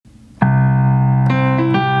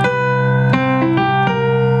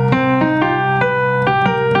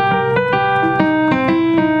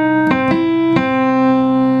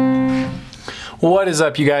What is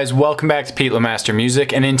up, you guys? Welcome back to Pete LeMaster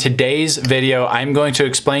Music, and in today's video I'm going to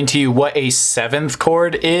explain to you what a 7th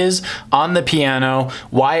chord is on the piano,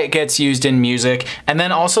 why it gets used in music, and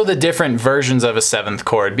then also the different versions of a 7th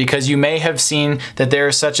chord, because you may have seen that there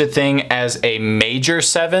is such a thing as a major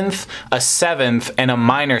 7th, a 7th, and a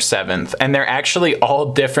minor 7th, and they're actually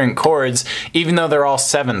all different chords even though they're all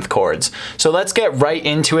 7th chords. So let's get right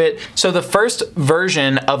into it. So the first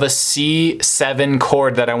version of a C7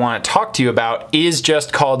 chord that I want to talk to you about is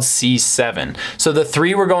just called C7. So the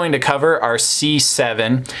three we're going to cover are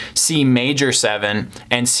C7, C major 7,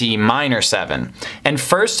 and C minor 7. And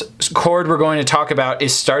first chord we're going to talk about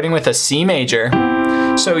is starting with a C major,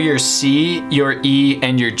 so your C, your E,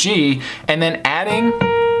 and your G, and then adding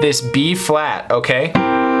this B flat, okay?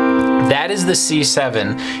 That is the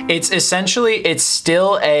C7. It's essentially, it's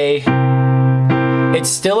still a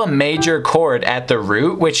major chord at the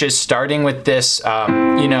root, which is starting with this,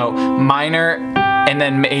 minor and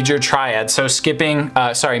then major triad. So skipping,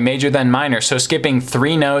 major then minor. So skipping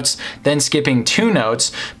 3 notes, then skipping 2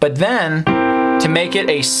 notes. But then to make it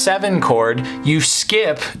a 7 chord, you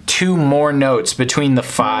skip 2 more notes between the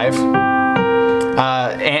 5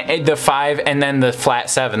 and then the flat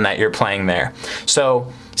 7 that you're playing there.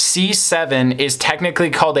 So C7 is technically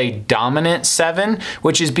called a dominant 7,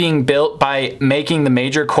 which is being built by making the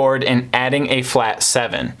major chord and adding a flat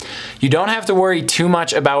 7. You don't have to worry too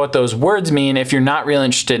much about what those words mean if you're not really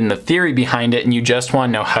interested in the theory behind it and you just want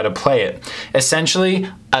to know how to play it. Essentially,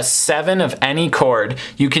 a 7 of any chord,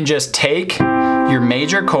 you can just take your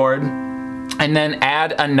major chord and then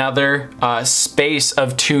add another space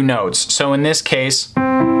of 2 notes. So in this case,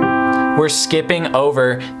 we're skipping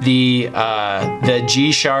over the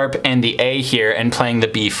G sharp and the A here and playing the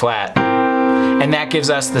B flat. And that gives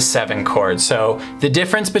us the 7 chord. So the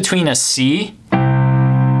difference between a C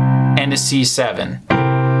and a C7.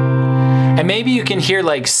 And maybe you can hear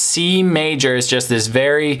like C major is just this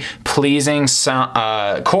very pleasing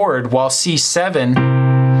chord, while C7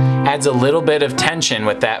 adds a little bit of tension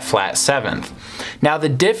with that flat 7th. Now the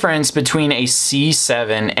difference between a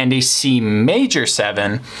C7 and a C major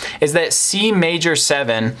 7 is that C major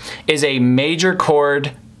 7 is a major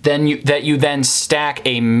chord that you then stack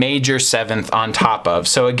a major 7th on top of.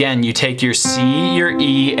 So again, you take your C, your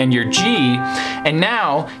E, and your G, and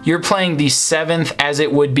now you're playing the 7th as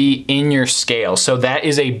it would be in your scale. So that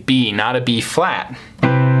is a B, not a B flat.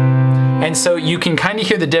 And so you can kind of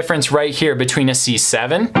hear the difference right here between a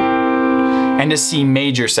C7 and a C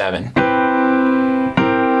major 7.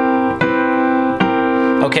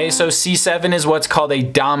 Okay, so C7 is what's called a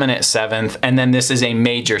dominant 7th, and then this is a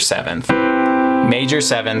major 7th. Major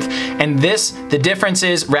 7th. And the difference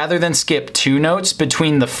is, rather than skip 2 notes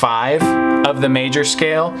between the 5 of the major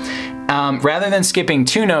scale, rather than skipping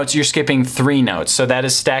 2 notes, you're skipping 3 notes. So that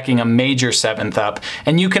is stacking a major 7th up.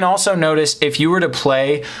 And you can also notice if you were to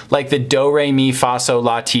play like the do, re, mi, fa, sol,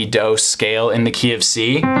 la, ti, do scale in the key of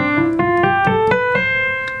C,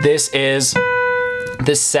 this is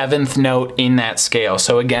the 7th note in that scale.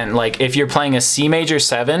 So again, like if you're playing a C major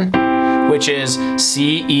 7, which is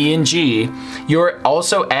C, E, and G, you're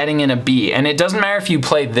also adding in a B. And it doesn't matter if you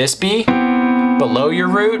play this B below your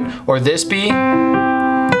root or this B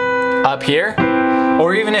up here,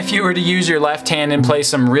 or even if you were to use your left hand and play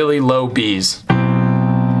some really low Bs.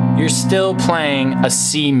 You're still playing a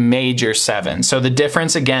C major 7. So the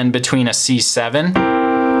difference again between a C7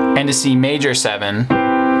 and a C major 7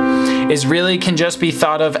 is really can just be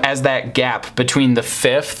thought of as that gap between the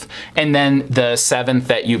 5th and then the 7th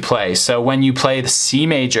that you play. So when you play the C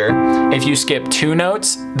major, if you skip 2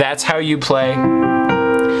 notes, that's how you play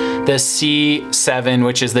the C7,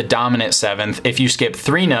 which is the dominant 7th. If you skip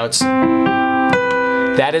 3 notes,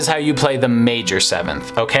 that is how you play the major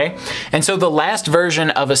 7th, okay? And so the last version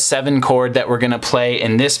of a 7 chord that we're gonna play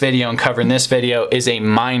in this video and cover in this video is a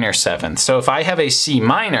minor 7th. So if I have a C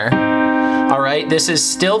minor, all right, this is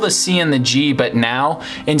still the C and the G, but now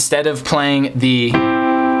instead of playing the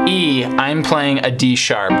E, I'm playing a D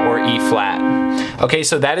sharp or E flat. Okay,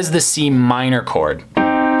 so that is the C minor chord.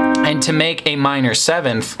 And to make a minor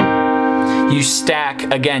 7th, you stack,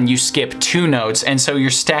 again, you skip 2 notes, and so you're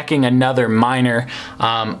stacking another minor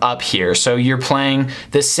up here. So you're playing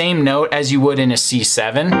the same note as you would in a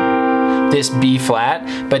C7, this B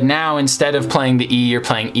flat, but now instead of playing the E, you're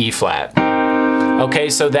playing E flat. Okay,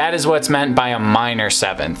 so that is what's meant by a minor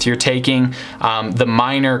 7th. You're taking the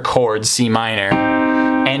minor chord, C minor,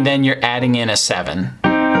 and then you're adding in a 7,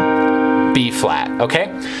 B flat,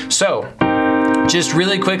 okay? So, just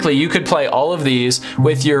really quickly, you could play all of these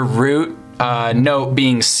with your root note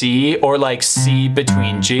being C, or like C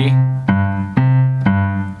between G.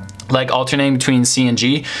 like alternating between C and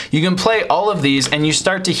G, you can play all of these and you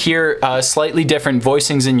start to hear slightly different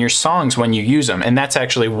voicings in your songs when you use them. And that's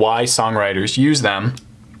actually why songwriters use them.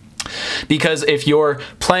 Because if you're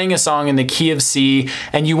playing a song in the key of C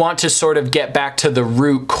and you want to sort of get back to the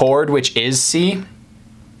root chord, which is C,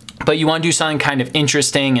 but you want to do something kind of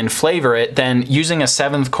interesting and flavor it, then using a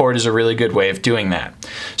 7th chord is a really good way of doing that.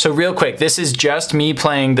 So real quick, this is just me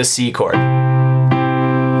playing the C chord.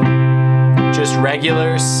 Just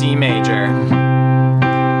regular C major.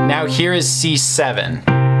 Now here is C7.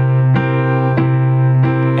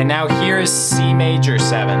 And now here is C major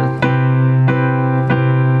 7.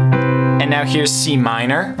 And now here's C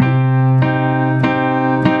minor.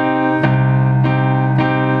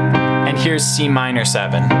 And here's C minor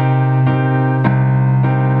 7.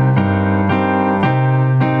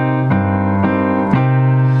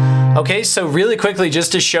 Okay, so really quickly,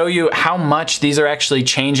 just to show you how much these are actually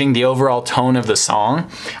changing the overall tone of the song,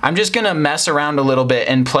 I'm just gonna mess around a little bit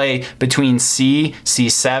and play between C,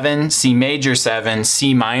 C7, C major 7,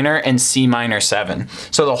 C minor, and C minor 7.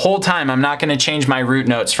 So the whole time, I'm not gonna change my root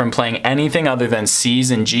notes from playing anything other than C's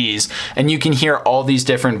and G's, and you can hear all these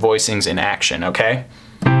different voicings in action, okay?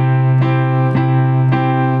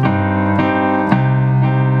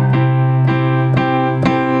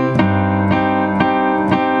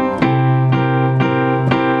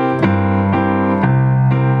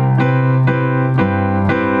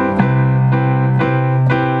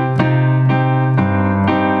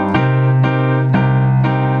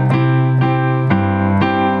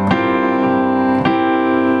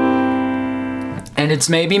 And it's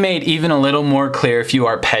maybe made even a little more clear if you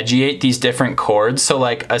arpeggiate these different chords. So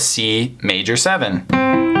like a C major 7.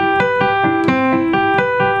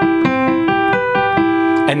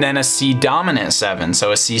 And then a C dominant 7,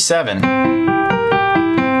 so a C7.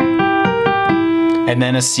 And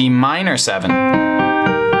then a C minor 7.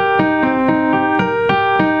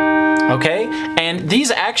 Okay, and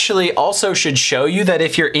these actually also should show you that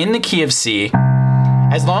if you're in the key of C,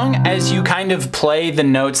 as long as you kind of play the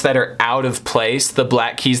notes that are out of place, the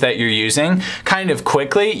black keys that you're using, kind of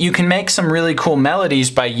quickly, you can make some really cool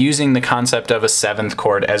melodies by using the concept of a 7th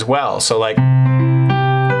chord as well. So like,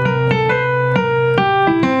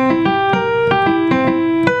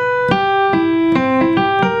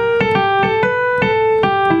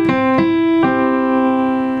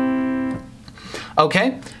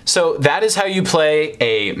 okay, so that is how you play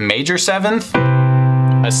a major 7th,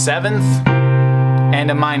 a 7th, and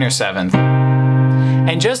a minor 7th.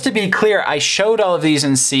 And just to be clear, I showed all of these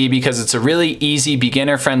in C because it's a really easy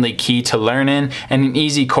beginner-friendly key to learn in and an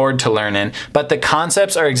easy chord to learn in, but the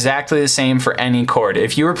concepts are exactly the same for any chord.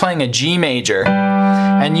 If you were playing a G major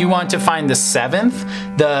and you want to find the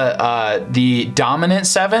 7th, the dominant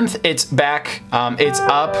 7th, it's back, it's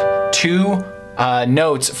up 2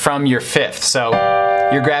 notes from your 5th. So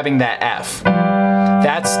you're grabbing that F.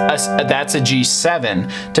 That's a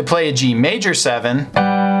G7. To play a G major 7,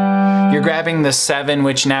 you're grabbing the 7,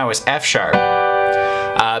 which now is F sharp,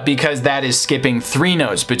 because that is skipping 3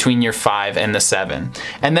 notes between your 5 and the 7.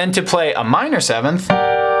 And then to play a minor 7th,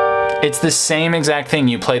 it's the same exact thing.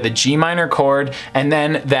 You play the G minor chord and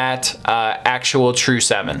then that actual true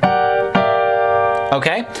 7.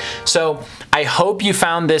 Okay, so I hope you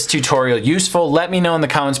found this tutorial useful. Let me know in the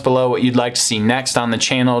comments below what you'd like to see next on the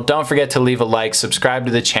channel. Don't forget to leave a like, subscribe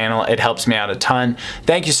to the channel. It helps me out a ton.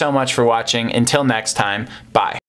 Thank you so much for watching. Until next time, bye.